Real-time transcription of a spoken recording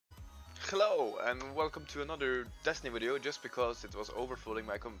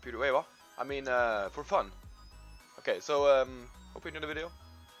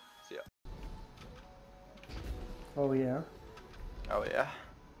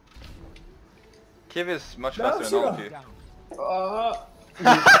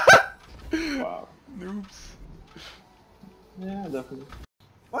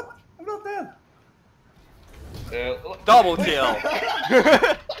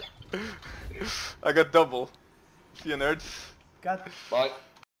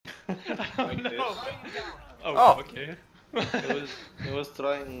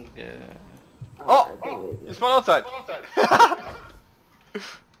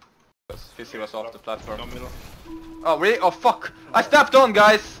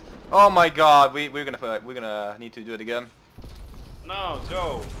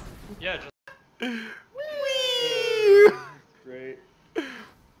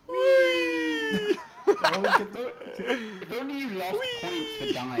If only you lost points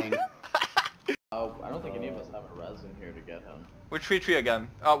for dying. Oh, I don't think any of us have a res in here to get him. We're 3-3 again.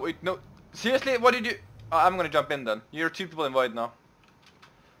 Oh wait, no. Seriously, what did you... Oh, I'm gonna jump in then. You're 2 people in void now.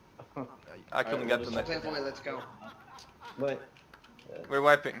 I couldn't get the next. Let's go. Wait. We're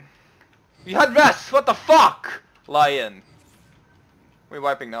wiping. You had rest! What the fuck? Lion. We're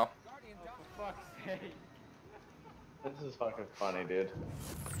wiping now. This is fucking funny, dude.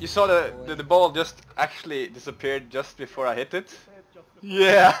 You saw the ball just actually disappeared just before I hit it?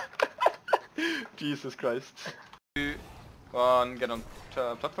 Yeah! Jesus Christ. 2, 1, get on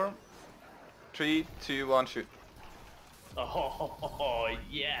platform. 3, 2, 1, shoot. Oh,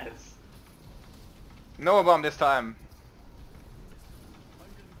 yes. No bomb this time.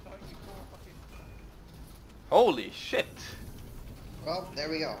 Holy shit. Well, there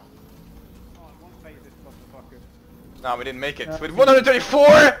we go. No, we didn't make it. With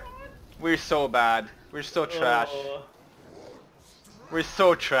 134! We're so bad. We're so trash. We're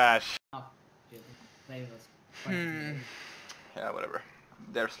so trash. Yeah, whatever.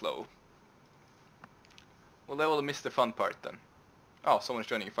 They're slow. Well, they will miss the fun part then. Oh, someone's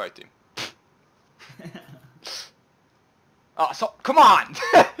joining a fire team. Oh, so come on!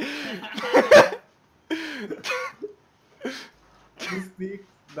 You speak,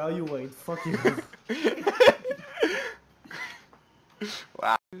 now you wait. Fuck you.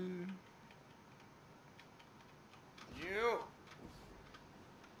 Wow. You.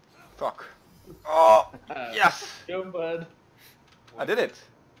 Fuck. Oh! Yes! Go, bud. I did it.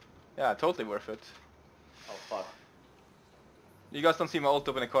 Yeah, totally worth it. Oh, fuck. You guys don't see my ult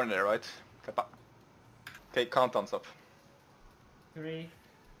up in the corner there, right? Kappa. Okay, countdown's up. 3,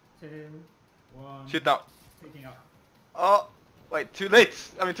 2, 1. Shoot now. Picking up. Oh! Wait, too late!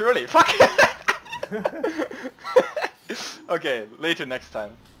 I mean, too early. Fuck! Okay, later next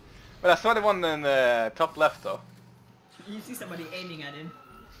time. But I saw the one in the top left though. You see somebody aiming at him.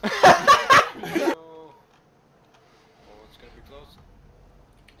 Oh, it's gonna be close.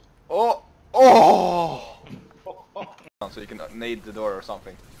 Oh! Oh! So you can nade the door or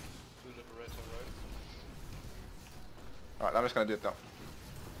something. To the right, right. Alright, I'm just gonna do it now.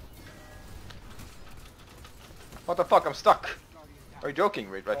 What the fuck? I'm stuck! Are you joking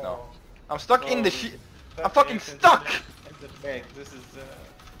right now? I'm stuck in the shit. I'm fucking stuck!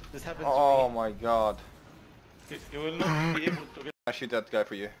 This happens Oh to me. my god. You will not be able to get. I shoot that guy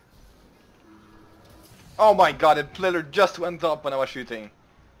for you. Oh my god, the pillar just went up when I was shooting.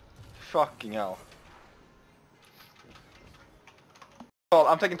 Fucking hell. Oh,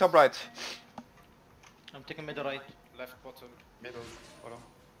 I'm taking top right. I'm taking middle right. Left bottom, middle, bottom.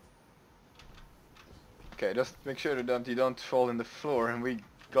 Okay, just make sure that you don't fall in the floor and we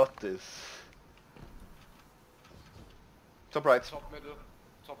got this. Top right. Top middle,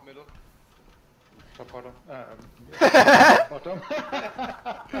 top middle. Top bottom. Bottom.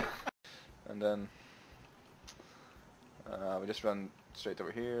 And then we just run straight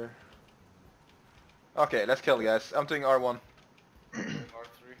over here. Okay, let's kill guys. I'm doing R1. R3.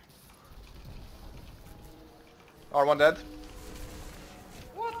 R1 dead.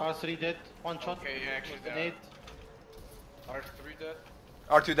 R3 dead. One shot. Okay, yeah, actually Grenade. R3 dead.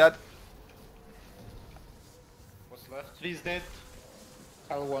 R2 dead. What's left? 3's dead.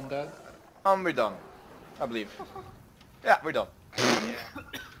 L1 dead. We're done. I believe. Yeah, we're done.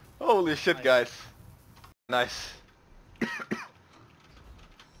 Holy shit, guys. Nice.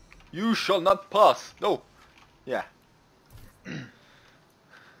 You shall not pass. No. Yeah.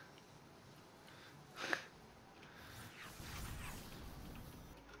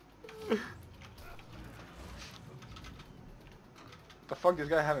 The fuck, this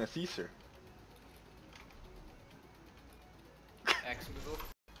guy having a Caesar? X middle.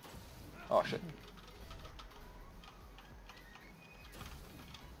 Oh shit.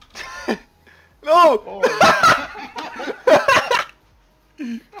 No!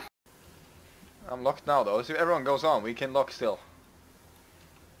 I'm locked now though, so if everyone goes on, we can lock still.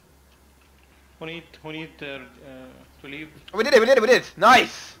 We need to leave. We did it!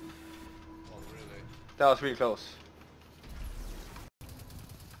 Nice! Oh, really? That was really close.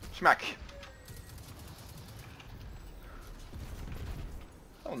 Smack.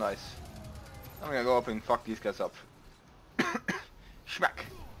 Oh nice. I'm gonna go up and fuck these guys up. Smack.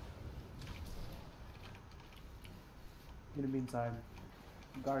 In the meantime,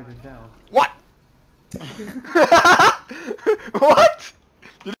 guard it down. What? What?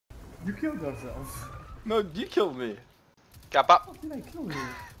 You killed yourself. No, you killed me. Kappa. How did I kill you?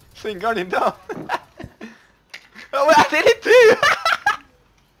 Saying guardian down. Oh, I did it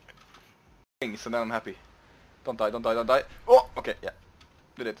too! So now I'm happy. Don't die. Oh, okay, yeah.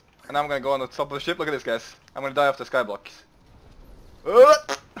 Did it. And now I'm gonna go on the top of the ship. Look at this, guys. I'm gonna die off the skyblocks. Whee!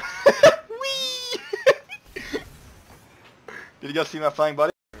 Did you guys see my flying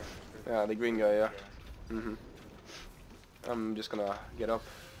body? Yeah, the green guy, yeah. I'm just gonna get up.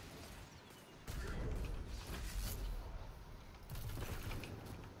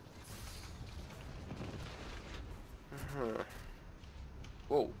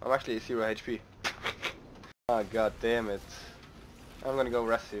 Whoa, I'm actually 0 HP. Oh god damn it. I'm gonna go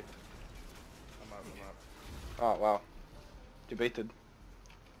rest you. I'm up. Oh wow. Debated.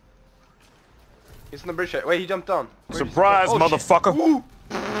 He's on the bridge. Wait, he jumped down. Surprise, motherfucker! Woo!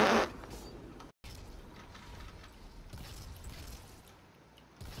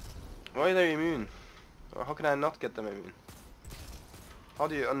 Why are they immune? Or how can I not get them immune? How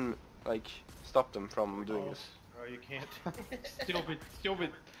do you stop them from doing this? Oh, you can't. Stupid. Do you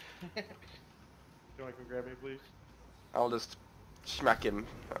want to come grab me, please? I'll just smack him.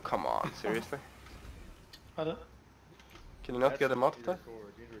 Oh, come on, seriously? Pardon? Can you not get him out of that? You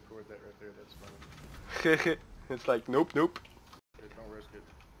need to record that right there, that's funny. It's like, nope. Don't risk it.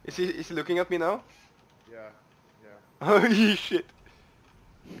 Is he looking at me now? Yeah. Holy shit.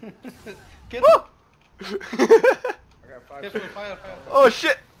 Get Oh! I got 5 Get seconds. fire. Oh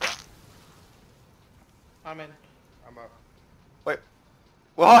shit! I'm in. I'm up. Wait.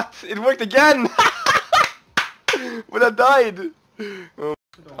 What? It worked again! But I died! Oh.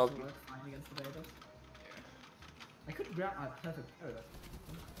 Should also work fine against the Vados. I could grab my perfect parrot.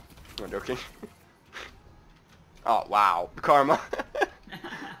 I'm joking. Oh wow, karma.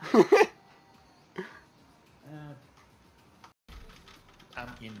 I'm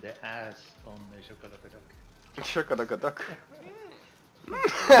in the ass on the chocolate duck. Shukadagaduk.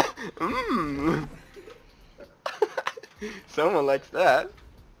 Mmm. Someone likes that.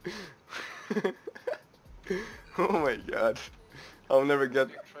 Oh my god. I'll never get...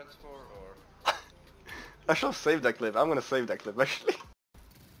 Transfer or... I shall save that clip. I'm gonna save that clip actually.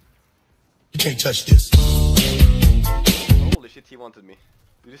 You can't touch this. Holy shit, he wanted me.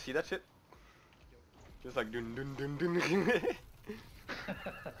 Did you see that shit? Just like dun dun dun dun.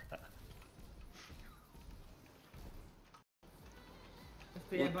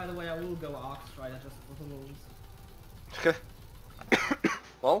 Yeah, by the way, I will go Arc Strider just for the rules.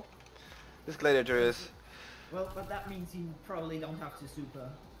 Well, this gladiator is... Well, but that means you probably don't have to super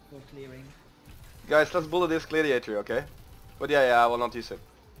for clearing. Guys, let's bullet this gladiator, okay? But yeah, I will not use it.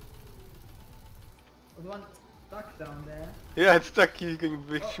 The one stuck down there. Yeah, it's stuck. You can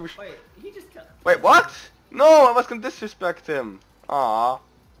be... Oh, wait, he just cut. Wait, what? No, I was gonna disrespect him. Aww.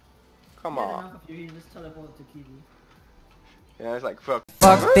 Come He had on. enough of you, he just teleported to Kiwi. Yeah, it's like, fuck.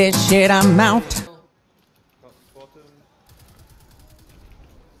 Fuck this shit, I'm out. Bottom.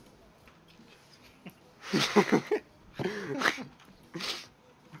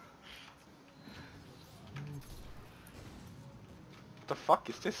 What the fuck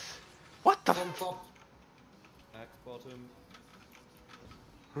is this? What the f- Back bottom.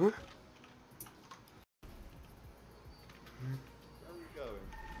 Huh? Where are you going?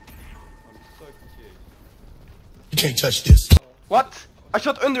 I'm so confused. You can't touch this. What? I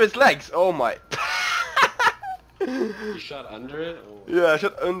shot under his legs. Oh my. You shot under it? Or... Yeah, I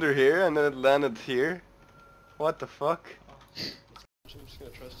shot under here and then it landed here. What the fuck? I'm just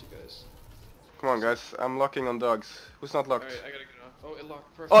gonna trust you guys. Come on, guys. I'm locking on dogs. Who's not locked? Alright, I gotta get off. Oh, it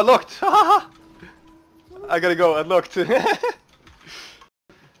locked. Perfect. Oh, it locked! I gotta go. It locked.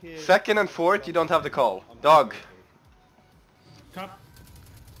 Second and fourth, you don't have the call. Dog. Cup.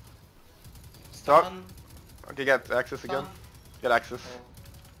 Dog. Okay, get access again. Get access.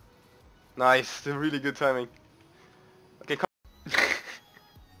 Nice. Really good timing. Okay, come.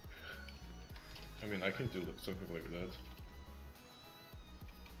 I mean, I can do something like that.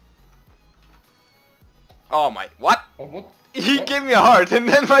 Oh my, what? Oh, what? He gave me a heart and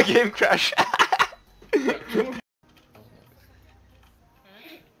then my game crashed.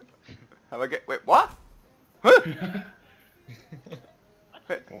 Have I get, wait, what? Huh?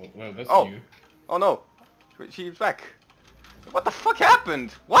 Oh, well, that's Oh. new. Oh no. She's back. What the fuck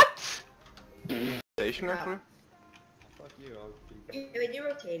happened? What? Station actually? Fuck you, I'll keep Are you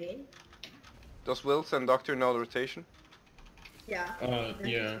rotating? Does Wills and Doctor know the rotation? Yeah.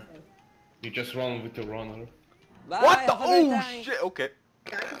 Yeah. You just run with the runner. What the? Oh shit, okay.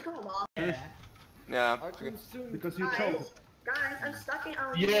 Guys, come on. Yeah. Okay. Because you Guys, told. guys, I'm stuck in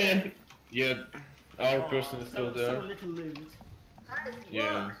our Yeah. Yeah. Our person is still So there. little loot. Guys,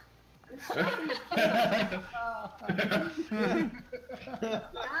 Yeah. look. I'm stuck in the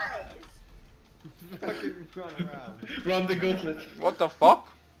Guys. fucking run around. Run the gauntlet. What the fuck?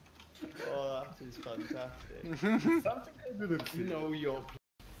 Oh, that is fantastic. Something I didn't see. Know your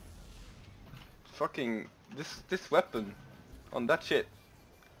Fucking this weapon on that shit.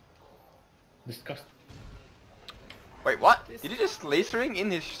 Disgusting. Wait, what? Did you just lasering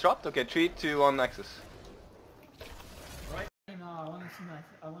in his shot? Okay, 3, 2, 1, axis. Right? No,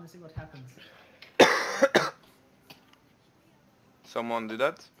 I want to see what happens. Someone do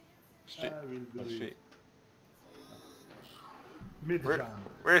that? I will do Let's it. see. Mid-jump.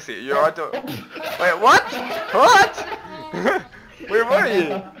 Where is he? You're out of... Wait, what? What? Where were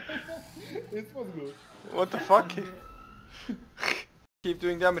you? It was good. What the fuck? Keep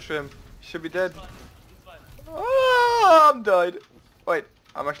doing damage to him. He should be dead. Oh, I'm died. Wait,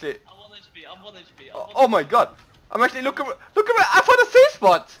 I'm actually... I'm 1 HP, I'm 1 HP. Oh my god. I'm actually... Look at me. I found a safe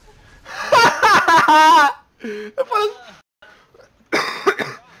spot. I found a...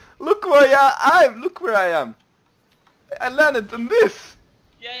 Look where I am. Look where I am. I landed on this.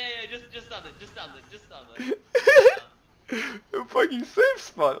 Yeah, just stand it, just stand it. A fucking safe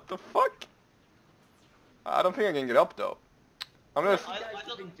spot. What the fuck? I don't think I can get up though. I'm gonna... I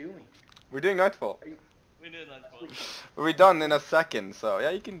don't... doing? We're doing Nightfall. We did Nightfall. We're done in a second, so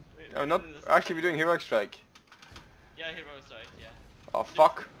yeah, you can... I'm not... Actually, we're doing Heroic Strike. Yeah, Hero Strike, yeah. Oh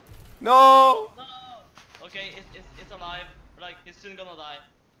fuck. No! No! Okay, it's alive. Like, he's soon gonna die.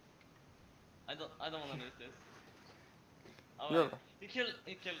 I don't wanna lose this. Oh, Yeah. He killed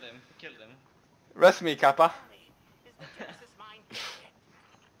him. Rest me, Kappa.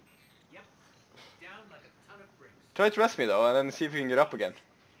 Try to rest me though, and then see if you can get up again.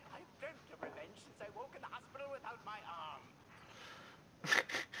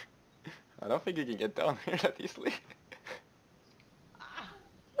 I don't think you can get down here that easily.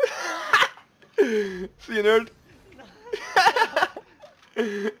 See you, nerd.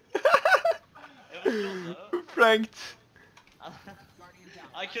 Pranked.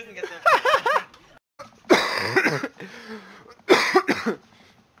 I couldn't get there. Did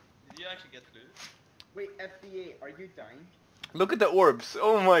you actually get through? Wait, FDA, are you dying? Look at the orbs.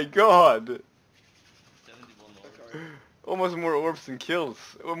 Oh my god. 71 Sorry. Almost more orbs than kills.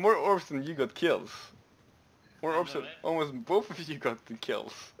 Well, more orbs than you got kills. More orbs than almost both of you got the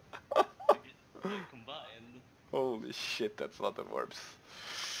kills. Combined. Holy shit, that's a lot of orbs.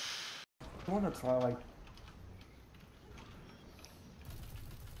 I wanna try like...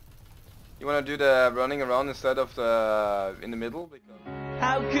 You wanna do the running around instead of the in the middle? Because...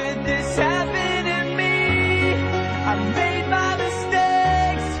 How could this happen to me? I made my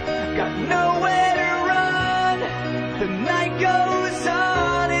mistakes, got nowhere to run. The night goes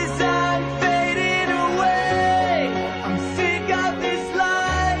on as I'm fading away. I'm sick of this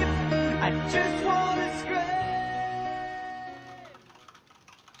life, I just wanna scream.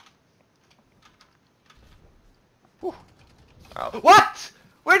 What?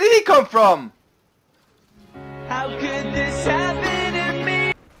 Where did he come from? How could this happen to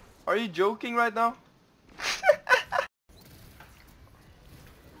me? Are you joking right now?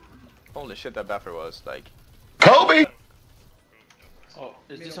 Holy shit, that buffer was like... Kobe! Oh,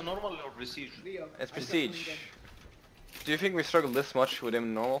 is this a normal or prestige? It's prestige. Do you think we struggled this much with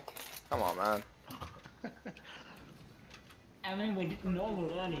him normal? Come on, man. I mean, we did normal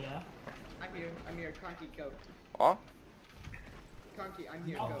earlier. I'm here, Conky, go. What? Conky, I'm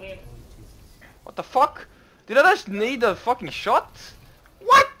here, go. Okay. What the fuck? Did I just need a fucking shot?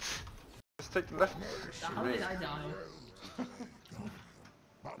 What? Just take the left How ring. did I die?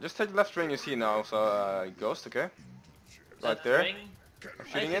 Just take the left ring you see now, so ghost, okay? Right there. Ring? I'm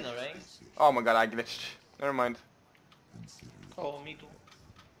shooting it. The ring. Oh my god, I glitched. Never mind. Oh, me too.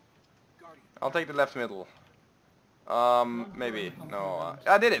 I'll take the left middle. Maybe. No.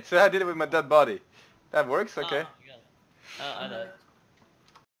 I did it. So I did it with my dead body. That works, okay. I know.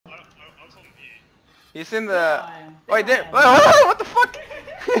 He's in the... Wait, there. What the fuck?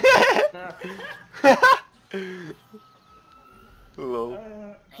 Lol.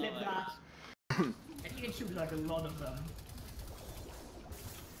 Clip that. And you can shoot like a lot of them.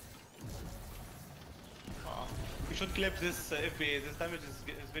 You should clip this FBA. This damage is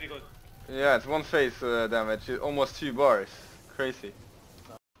very good. Yeah, it's one phase damage, almost 2 bars. Crazy.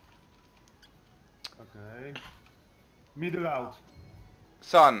 Okay. Middle out.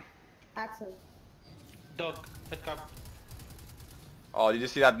 Sun. Axel. Dog. Head cap. Oh, did you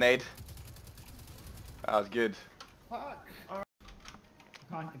see that nade? That was good. Fuck. I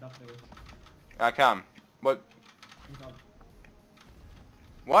can't get up there. I can. But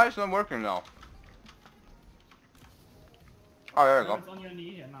why is it not working now? Oh, there we go. It's on your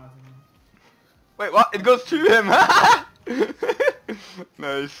knee and now it's on. Wait, what? It goes to him!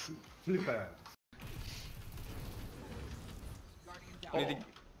 Nice. Flipper.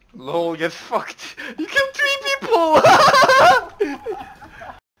 LOL, get fucked! You killed 3 people!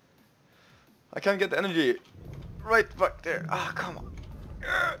 I can't get the energy. Right back there. Ah, come on.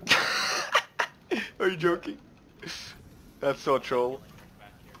 Are you joking? That's so troll.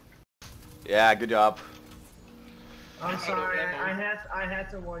 Yeah, good job. I'm sorry, I had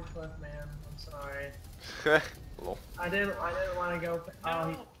to one clip, man. I'm sorry. Lol. I didn't want to go.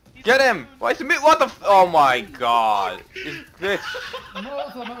 Oh, Get him! Why is he what the oh my god! It's glitch.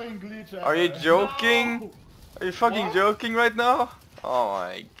 Most annoying glitch. Are you joking? Are you fucking joking right now? Oh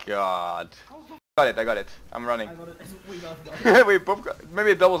my god. I got it. I'm running. I got it. We got it. We both got,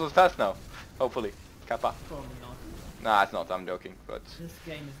 maybe it doubles as fast now. Hopefully. Kappa. Probably not. Nah, it's not. I'm joking. But This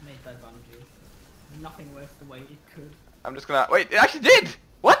game is made by Bungie. Nothing works the way it could. I'm just gonna wait. It actually did.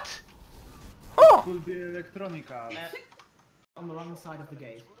 What? Oh. Could be electronica. On the wrong side of the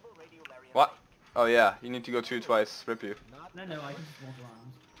gate. What? Oh yeah. You need to go through twice. Rip you. No, I can just walk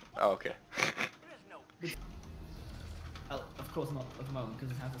around. Oh okay. Well, of course not at the moment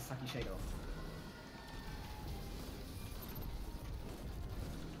because it has a sucky shader on.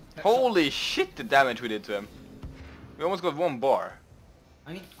 Holy shit! The damage we did to him. We almost got 1 bar.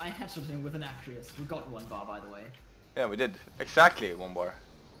 I mean, I headshot him with an Acreus. We got 1 bar, by the way. Yeah, we did. Exactly 1 bar.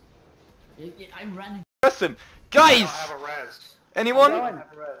 I ran. Press him! Guys! I don't have a res. Anyone? I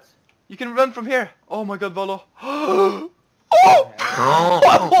have a res. You can run from here. Oh my god, Volo.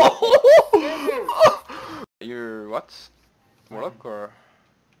 You're what? Warlock or?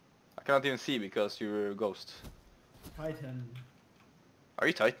 I cannot even see because you're a ghost. Titan. Are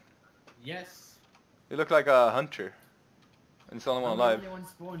you tight? Yes. You look like a hunter. And it's the only one alive. I'm the only one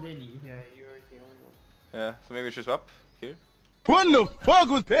spawned in you. Yeah, you're the only one. Yeah, so maybe we should swap here. What the fuck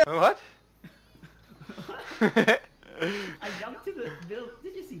was that? Oh, what? I jumped to the build.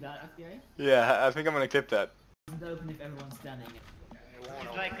 Did you see that, FBA? Yeah, I think I'm gonna clip that. It's open if everyone's standing.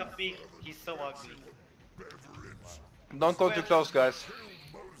 He's like a pig. He's so ugly. Don't go too close, guys.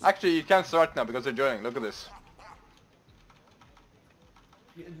 Actually, you can't start now because they're joining. Look at this.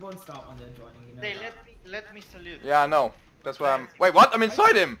 It won't start when they're joining, you know. They let me salute. Yeah, I know. That's why I'm. Wait, what? I'm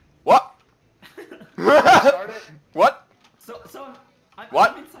inside him. What? What? So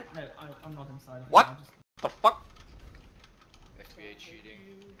What? I'm inside. No, I'm not inside. What? I'm just... The fuck? FBA cheating.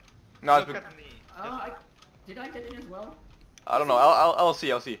 No, it's Look at me. Did I get in as well? I don't know. I'll see.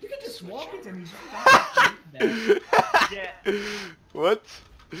 You can just walk into me. Yeah. What?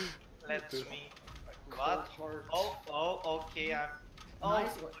 Let me. What? Oh, okay.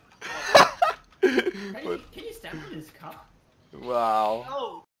 Nice. Can you stand in this cup? Wow.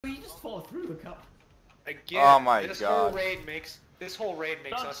 Oh. You just fall through the cup. Again. Oh my this god. This whole raid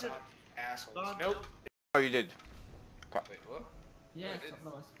makes us not assholes. Nope. Oh, you did. Wait, what? Yeah,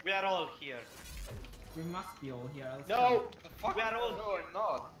 no, We are all here. we must be all here. Else No. We are all here.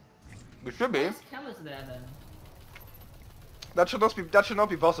 Not. We should be. Keller's there then. That should not be. That should not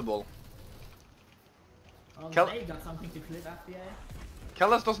be possible. Oh, Kel- they got something to clip, FBA.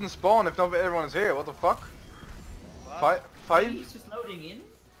 Kellis doesn't spawn if not everyone is here. What the fuck? What? Five? He's just loading in.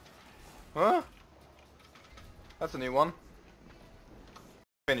 Huh? That's a new one.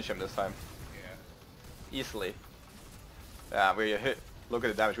 Finish him this time. Yeah. Easily. Yeah, we hit. Look at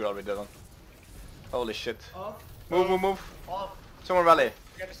the damage we already done. Holy shit. Off. Move. Off. Someone rally.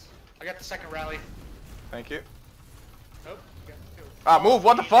 I got the second rally. Thank you. Nope. Ah, move!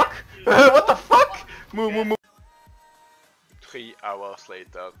 What the fuck? What the fuck? Move. 3 hours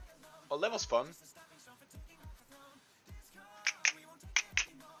later. Well, that was fun.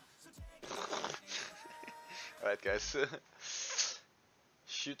 Alright, guys.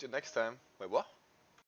 Shoot you next time. Wait, what?